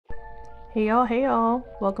Hey y'all,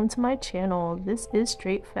 welcome to my channel. This is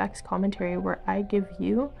Straight Facts Commentary where I give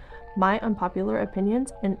you my unpopular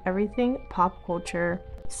opinions in everything pop culture.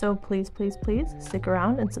 So please stick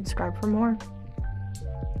around and subscribe for more.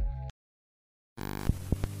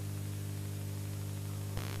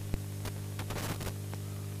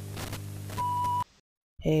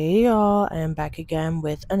 Hey y'all, I am back again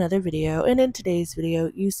with another video, and in today's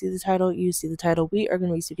video, you see the title, we are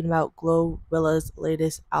going to be speaking about GloRilla's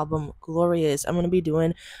latest album, Glorious. I'm going to be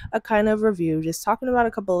doing a kind of review, just talking about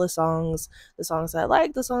a couple of songs, the songs I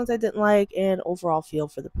liked, the songs I didn't like, and overall feel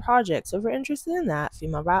for the project. So if you're interested in that,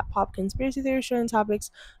 female rap, pop, conspiracy theory, sharing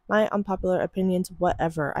topics, my unpopular opinions,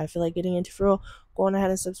 whatever I feel like getting into for real, go on ahead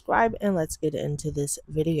and subscribe, and let's get into this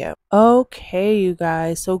video. Okay, you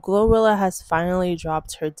guys, so GloRilla has finally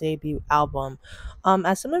dropped her debut album.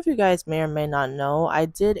 As some of you guys may or may not know, I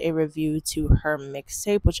did a review to her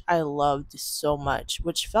mixtape, which I loved so much,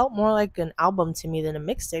 which felt more like an album to me than a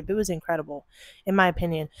mixtape. It was incredible, in my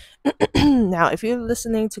opinion. Now, if you're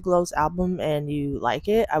listening to Glo's album and you like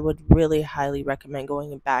it, I would really highly recommend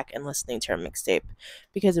going back and listening to her mixtape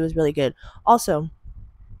because it was really good. Also,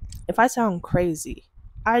 if I sound crazy,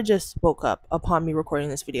 I just woke up upon me recording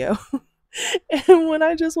this video. And when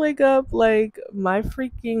I just wake up, like, my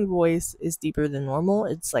freaking voice is deeper than normal.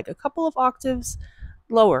 It's like a couple of octaves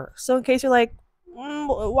lower. So in case you're like,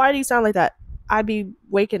 why do you sound like that? I be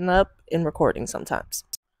waking up and recording sometimes.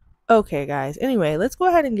 Okay, guys. Anyway, let's go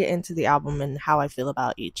ahead and get into the album and how I feel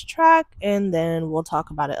about each track, and then we'll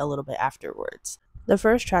talk about it a little bit afterwards. The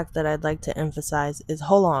first track that I'd like to emphasize is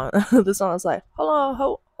Hold On. The song is like, hold on,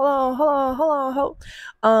 hold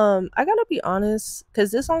on. I gotta be honest,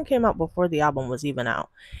 because this song came out before the album was even out.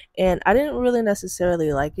 And I didn't really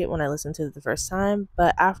necessarily like it when I listened to it the first time,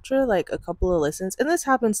 but after like a couple of listens, and this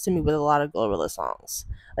happens to me with a lot of GloRilla songs.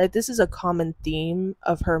 Like, this is a common theme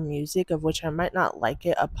of her music, of which I might not like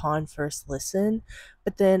it upon first listen,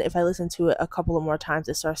 but then if I listen to it a couple of more times,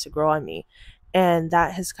 it starts to grow on me. And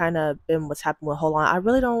that has kind of been what's happened with Hold On. I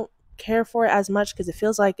really don't care for it as much because it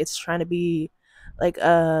feels like it's trying to be like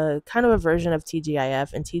a kind of a version of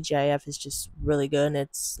TGIF, and TGIF is just really good, and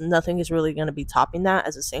nothing is really going to be topping that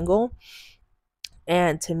as a single.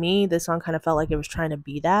 And to me, this song kind of felt like it was trying to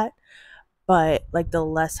be that, but like the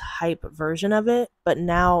less hype version of it. But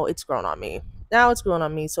now it's grown on me.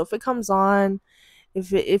 So if it comes on,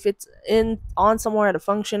 if it's in on somewhere at a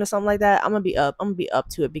function or something like that, I'm gonna be up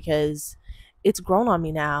to it because it's grown on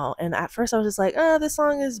me now. And at first I was just like, oh, this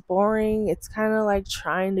song is boring. It's kind of like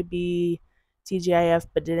trying to be TGIF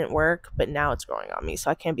but didn't work. But now it's growing on me,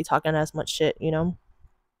 so I can't be talking as much shit, you know?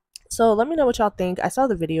 So let me know what y'all think. I saw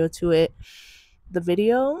the video to it. The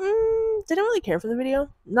video, didn't really care for the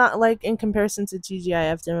video. Not like in comparison to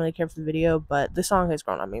TGIF, didn't really care for the video, but the song has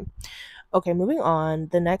grown on me. Okay, moving on.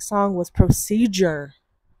 The next song was Procedure.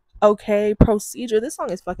 Okay, Procedure. This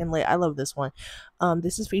song is fucking lit. I love this one.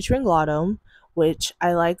 This is featuring Lotto, which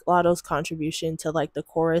I like Lotto's contribution to like the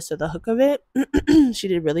chorus or the hook of it. She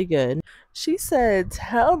did really good. She said,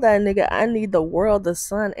 "Tell that nigga I need the world, the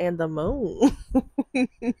sun, and the moon."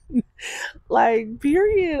 Like,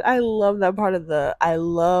 period. I love that part of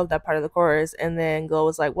the chorus. And then Glo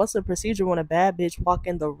was like, "What's the procedure when a bad bitch walk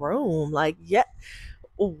in the room?" Like, yeah,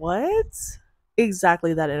 what?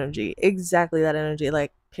 Exactly that energy. Exactly that energy.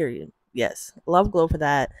 Like, period. Yes. Love Glo for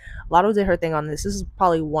that. Lotto did her thing on this. This is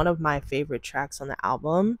probably one of my favorite tracks on the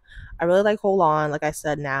album. I really like Hold On, like I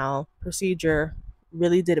said now. Procedure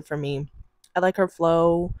really did it for me. I like her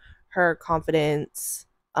flow, her confidence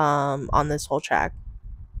on this whole track.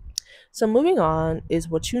 So moving on is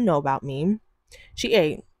What You Know About Me. She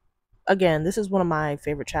ate. Again, this is one of my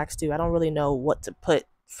favorite tracks too. I don't really know what to put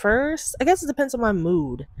first. I guess it depends on my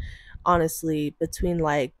mood, honestly, between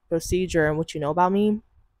like Procedure and What You Know About Me.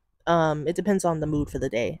 It depends on the mood for the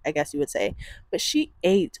day, I guess you would say. But she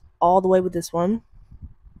ate all the way with this one.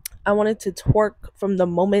 I wanted to twerk from the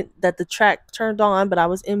moment that the track turned on, but I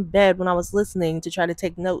was in bed when I was listening to try to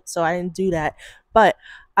take notes, so I didn't do that. But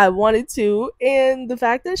I wanted to, and the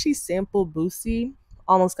fact that she sampled Boosie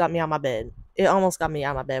almost got me out of my bed. It almost got me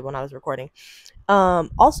out of my bed when I was recording.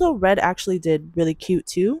 Also, Red actually did really cute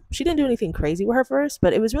too. She didn't do anything crazy with her first,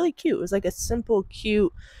 but it was really cute. It was like a simple,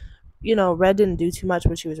 cute, you know, Red didn't do too much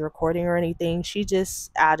when she was recording or anything. She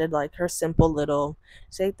just added like her simple little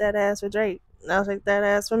shake that ass for Drake, now shake that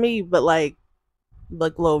ass for me, but like the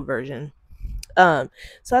Glow version. So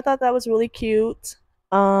I thought that was really cute.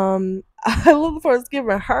 I love the first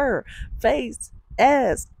giving her face,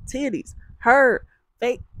 ass, titties, her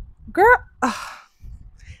face, girl.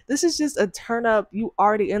 This is just a turn up. You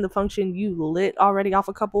already in the function. You lit already off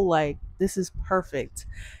a couple. Like, this is perfect.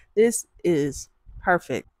 This is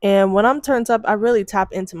Perfect. And when I'm turned up, I really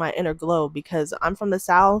tap into my inner glow because I'm from the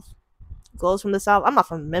South. Glow's from the South. I'm not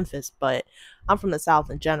from Memphis, but I'm from the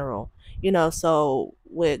South in general. So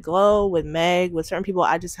with Glow, with Meg, with certain people,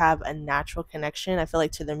 I just have a natural connection, I feel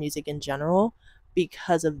like, to their music in general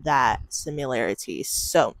because of that similarity.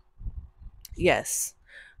 So, yes,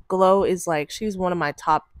 Glow is like, she's one of my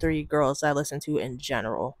top 3 girls I listen to in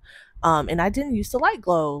general. And I didn't used to like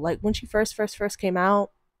Glow. Like when she first came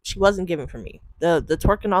out, she wasn't giving for me. The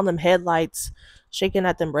twerking on them headlights, shaking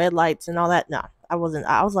at them red lights and all that. No, I wasn't.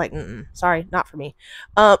 I was like, sorry, not for me.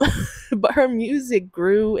 Um, but her music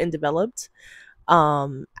grew and developed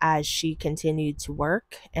as she continued to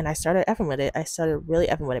work, and I started effing with it. I started really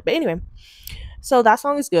effing with it. But anyway, so that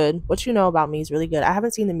song is good. What You Know About Me is really good. I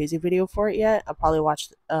haven't seen the music video for it yet. I'll probably watch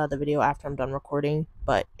the video after I'm done recording.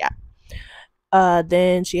 But yeah.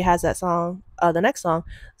 Then she has that song. The next song,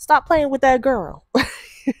 Stop Playing With That Girl.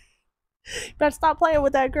 Better stop playing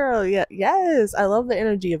with that girl. Yeah, yes. I love the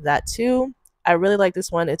energy of that too. I really like this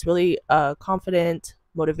one. It's really confident,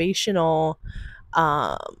 motivational,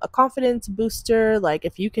 a confidence booster. Like,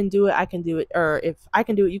 if you can do it, I can do it, or if I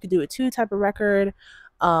can do it, you can do it too type of record.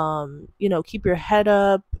 Keep your head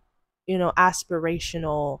up,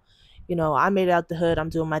 aspirational. I made it out the hood, I'm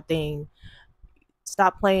doing my thing.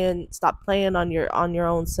 Stop playing on your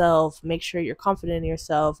own self. Make sure you're confident in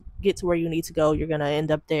yourself. Get to where you need to go. You're gonna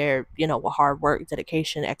end up there, with hard work,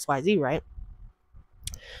 dedication, XYZ, right?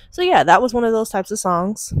 So yeah, that was one of those types of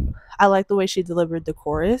songs. I like the way she delivered the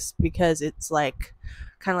chorus because it's like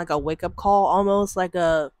kind of like a wake up call, almost like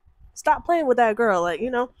a stop playing with that girl, like.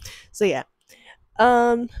 So yeah.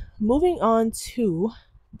 Moving on to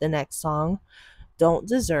the next song, Don't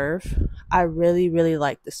Deserve. I really, really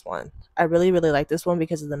like this one. I really, really like this one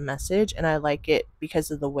because of the message, and I like it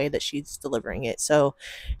because of the way that she's delivering it. So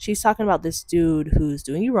she's talking about this dude who's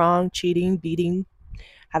doing you wrong, cheating, beating,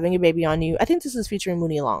 having a baby on you. I think this is featuring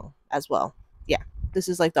Mooney Long as well. Yeah, this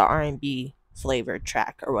is like the R&B flavored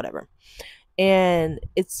track or whatever. And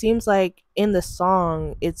it seems like in the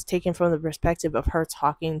song, it's taken from the perspective of her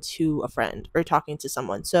talking to a friend or talking to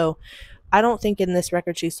someone. So I don't think in this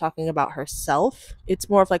record she's talking about herself. It's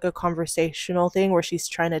more of like a conversational thing where she's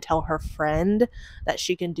trying to tell her friend that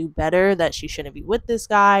she can do better, that she shouldn't be with this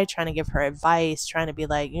guy, trying to give her advice, trying to be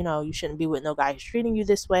like, you shouldn't be with no guy who's treating you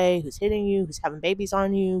this way, who's hitting you, who's having babies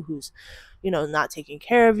on you, who's, not taking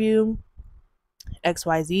care of you,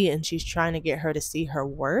 XYZ. And she's trying to get her to see her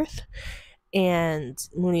worth. And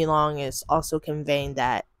Mooney Long is also conveying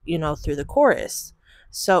that, through the chorus.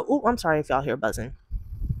 So, I'm sorry if y'all hear buzzing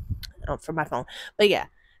from my phone. But yeah,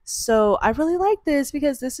 so I really like this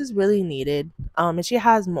because this is really needed. And she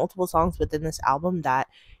has multiple songs within this album that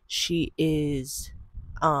she is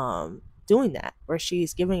doing that, where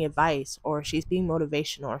she's giving advice, or she's being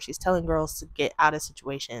motivational, or she's telling girls to get out of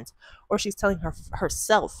situations, or she's telling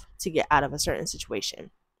herself to get out of a certain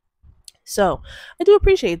situation. So I do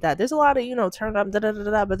appreciate that. There's a lot of, turn up, da da da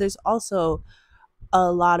da, but there's also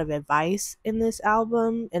a lot of advice in this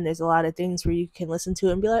album, and there's a lot of things where you can listen to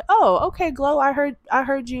it and be like, oh, okay, Glow, I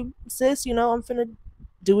heard you, sis. I'm finna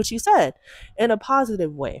do what you said in a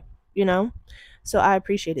positive way. So I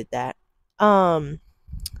appreciated that.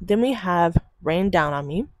 Then we have Rain Down on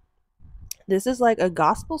Me. This is like a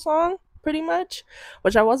gospel song pretty much,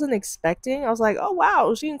 which I wasn't expecting. I was like, oh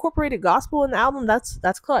wow, she incorporated gospel in the album.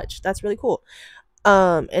 That's clutch. That's really cool.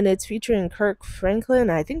 And it's featuring Kirk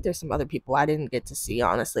Franklin. I think there's some other people I didn't get to see,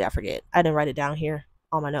 honestly. I forget. I didn't write it down here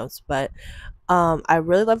on my notes. But I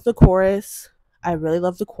really love the chorus. I really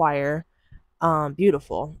love the choir.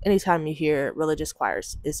 Beautiful. Anytime you hear religious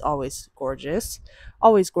choirs, it's always gorgeous.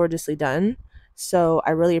 Always gorgeously done. So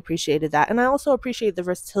I really appreciated that. And I also appreciate the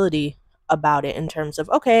versatility about it in terms of,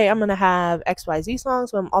 okay, I'm gonna have XYZ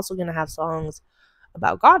songs, but I'm also gonna have songs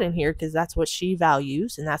about God in here because that's what she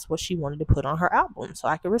values and that's what she wanted to put on her album. So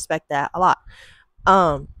I can respect that a lot.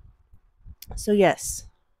 So yes,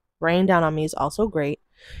 Rain Down on Me is also great.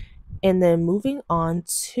 And then moving on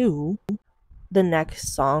to the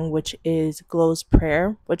next song, which is Glow's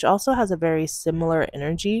Prayer, which also has a very similar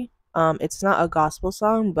energy. It's not a gospel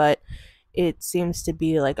song, but it seems to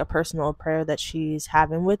be like a personal prayer that she's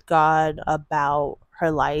having with God about her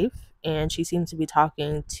life. And she seems to be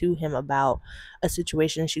talking to him about a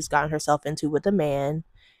situation she's gotten herself into with a man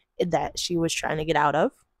that she was trying to get out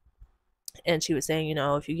of. And she was saying,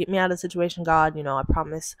 if you get me out of the situation, God, I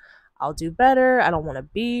promise I'll do better. I don't want to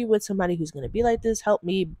be with somebody who's going to be like this. Help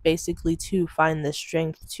me basically to find the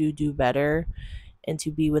strength to do better and to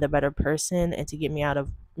be with a better person and to get me out of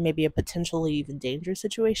maybe a potentially even dangerous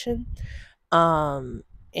situation. And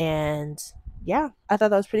yeah, I thought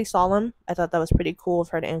that was pretty solemn. I thought that was pretty cool of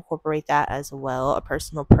her to incorporate that as well, a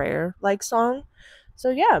personal prayer like song. So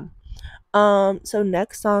yeah. So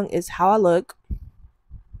next song is How I Look.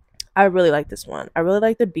 I really like this one. I really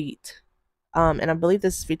like the beat. And I believe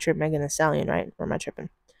this is featuring Megan Thee Stallion, right? Or am I tripping?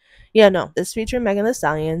 Yeah, no, this featuring Megan Thee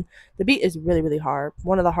Stallion. The beat is really, really hard.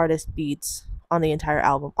 One of the hardest beats on the entire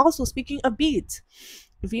album. Also, speaking of beats,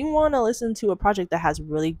 if you want to listen to a project that has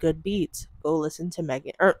really good beats, go listen to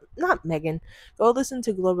Megan, or not Megan, go listen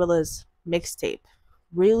to GloRilla's mixtape.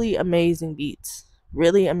 Really amazing beats,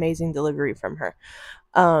 really amazing delivery from her.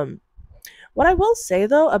 Um, what I will say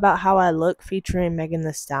though about How I Look featuring Megan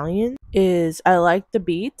Thee Stallion is I like the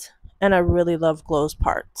beat and I really love Glow's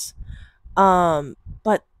parts. Um,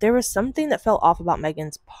 but there was something that felt off about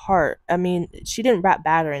Megan's part. I mean, she didn't rap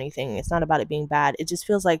bad or anything. It's not about it being bad. It just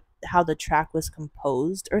feels like how the track was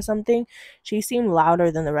composed or something. She seemed louder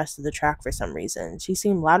than the rest of the track for some reason. She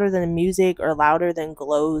seemed louder than the music or louder than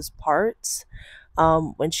Glow's parts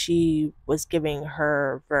when she was giving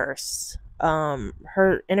her verse.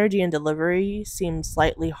 Her energy and delivery seemed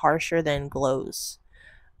slightly harsher than Glow's.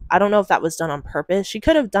 I don't know if that was done on purpose. She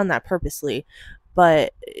could have done that purposely,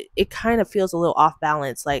 but it kind of feels a little off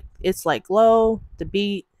balance. Like it's like low, the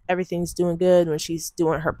beat, everything's doing good when she's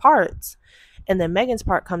doing her parts. And then Megan's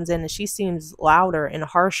part comes in and she seems louder and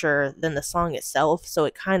harsher than the song itself. So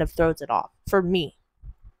it kind of throws it off for me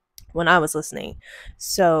when I was listening.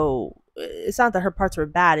 So it's not that her parts were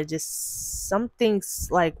bad. It just something's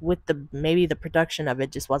like with the maybe the production of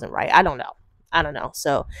it just wasn't right. I don't know. I don't know.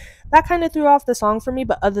 So that kind of threw off the song for me.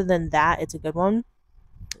 But other than that, it's a good one.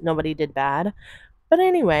 Nobody did bad. But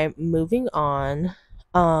anyway, moving on.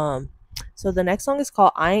 Um, so the next song is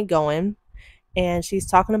called I Ain't Going, and she's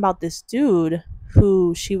talking about this dude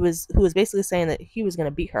who was basically saying that he was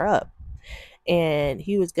gonna beat her up and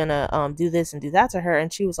he was gonna do this and do that to her,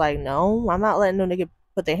 and she was like, no, I'm not letting no nigga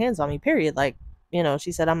put their hands on me, period. Like, you know,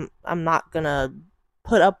 she said, I'm not gonna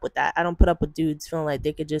put up with that. I don't put up with dudes feeling like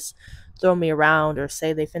they could just throw me around or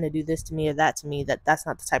say they finna do this to me or that to me. That's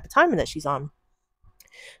not the type of timing that she's on.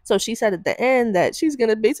 So she said at the end that she's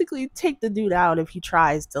gonna basically take the dude out if he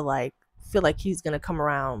tries to like feel like he's gonna come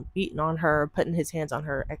around beating on her, putting his hands on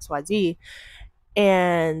her, XYZ.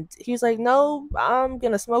 And he was like, no, I'm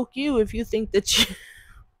gonna smoke you if you think that you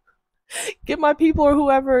get my people or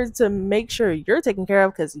whoever to make sure you're taken care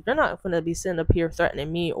of, because you're not gonna be sitting up here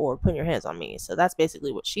threatening me or putting your hands on me. So that's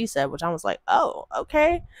basically what she said, which I was like, oh,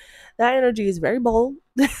 okay. That energy is very bold,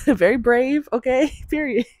 very brave, okay,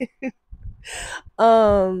 period.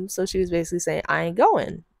 So she was basically saying, I ain't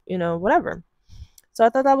going, you know, whatever. So I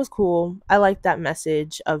thought that was cool. I like that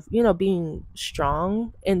message of, you know, being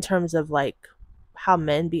strong in terms of like how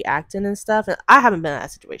men be acting and stuff. And I haven't been in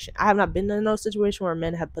that situation. I have not been in no situation where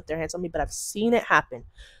men have put their hands on me, but I've seen it happen.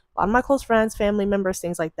 A lot of my close friends, family members,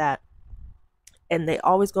 things like that. And they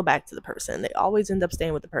always go back to the person. They always end up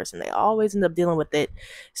staying with the person. They always end up dealing with it.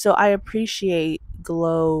 So I appreciate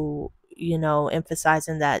Glow, you know,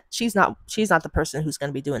 emphasizing that she's not the person who's going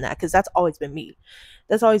to be doing that, because that's always been me.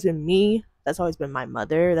 That's always been me. That's always been my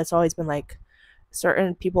mother. That's always been like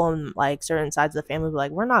certain people on like certain sides of the family be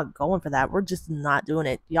like, we're not going for that. We're just not doing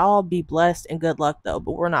it. Y'all be blessed and good luck though,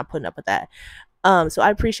 but we're not putting up with that. So I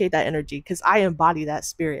appreciate that energy because I embody that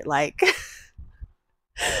spirit. Like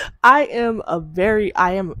I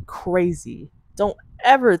am crazy. Don't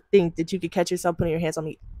ever think that you could catch yourself putting your hands on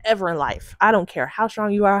me ever in life. I don't care how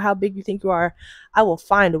strong you are, how big you think you are. I will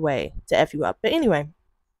find a way to F you up. But anyway,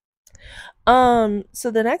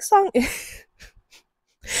 so the next song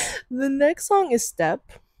the next song is Step.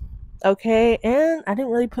 Okay, and I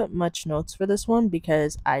didn't really put much notes for this one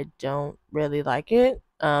because I don't really like it.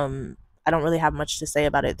 I don't really have much to say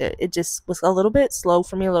about it. It just was a little bit slow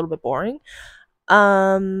for me, a little bit boring.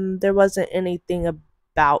 There wasn't anything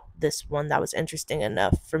about this one that was interesting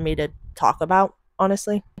enough for me to talk about,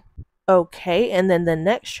 honestly. Okay, and then the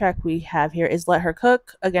next track we have here is Let Her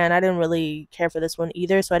Cook. Again, I didn't really care for this one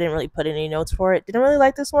either, so I didn't really put any notes for it. Didn't really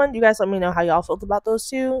like this one. You guys let me know how y'all felt about those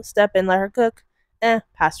two. Step and Let Her Cook.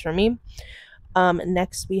 Pass for me.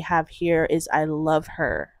 Next we have here is I Love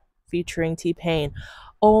Her featuring T-Pain.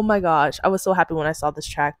 Oh my gosh, I was so happy when I saw this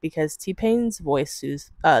track because T-Pain's voice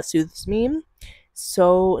soothes me.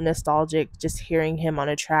 So nostalgic just hearing him on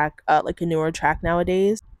a track, like a newer track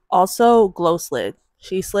nowadays. Also, Glow slid.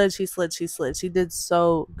 She slid, she slid, she slid. She did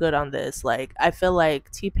so good on this. Like, I feel like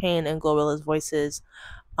T-Pain and GloRilla's voices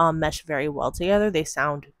mesh very well together. They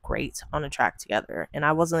sound great on a track together. And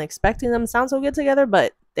I wasn't expecting them to sound so good together,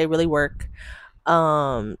 but they really work.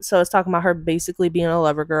 So it's talking about her basically being a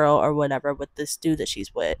lover girl or whatever with this dude that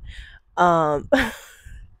she's with. Um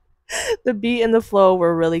The beat and the flow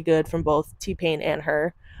were really good from both T-Pain and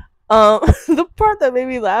her. The part that made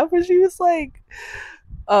me laugh was she was like,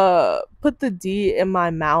 put the D in my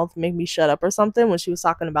mouth, make me shut up or something when she was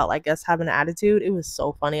talking about like us having an attitude. It was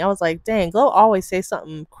so funny. I was like, dang, Glo always say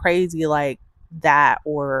something crazy like that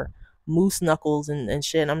or moose knuckles and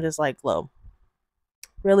shit. And I'm just like, Glo,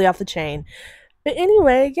 really off the chain. But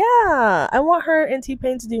anyway, yeah, I want her and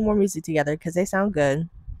T-Pain to do more music together because they sound good.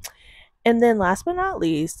 And then last but not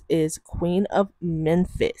least is Queen of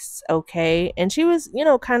Memphis, okay? And she was,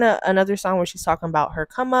 kind of another song where she's talking about her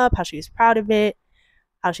come up, how she's proud of it,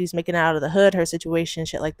 how she's making it out of the hood, her situation,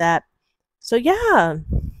 shit like that. So yeah,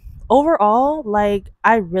 overall, like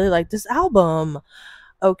I really like this album.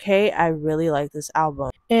 Okay, I really like this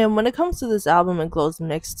album. And when it comes to this album and Glow's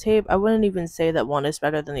mixtape, I wouldn't even say that one is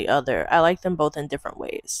better than the other. I like them both in different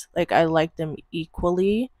ways. Like I like them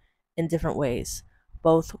equally in different ways.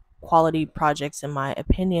 Both quality projects in my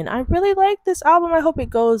opinion. I really like this album. I hope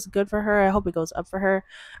it goes good for her. I hope it goes up for her.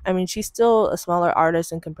 I mean, she's still a smaller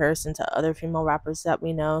artist in comparison to other female rappers that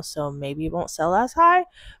we know, so maybe it won't sell as high.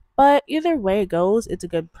 But either way it goes, it's a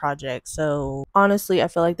good project. So honestly, I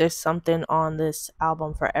feel like there's something on this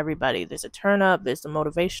album for everybody. There's a turn up, there's the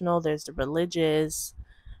motivational, there's the religious,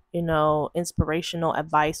 inspirational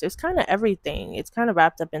advice. There's kind of everything. It's kind of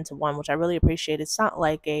wrapped up into one, which I really appreciate. It's not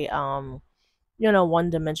like a one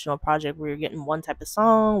dimensional project where you're getting one type of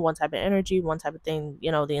song, one type of energy, one type of thing,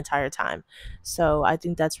 the entire time. So I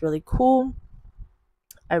think that's really cool.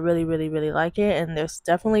 I really, really, really like it. And there's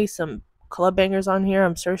definitely some club bangers on here.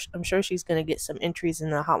 I'm sure she's gonna get some entries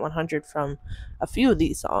in the Hot 100 from a few of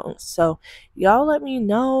these songs. So y'all let me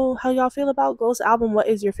know how y'all feel about Glow's album. What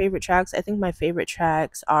is your favorite tracks? I think my favorite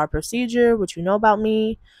tracks are Procedure, What You Know About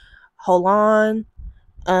Me, Hold On,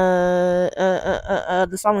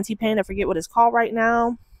 the song with T-Pain, I forget what it's called right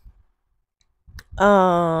now.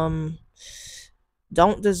 Um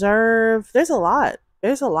Don't Deserve. There's a lot.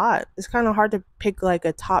 It's kind of hard to pick like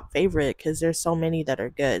a top favorite because there's so many that are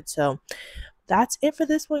good. So that's it for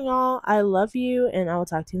this one, y'all. I love you, and I will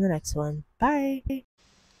talk to you in the next one. Bye.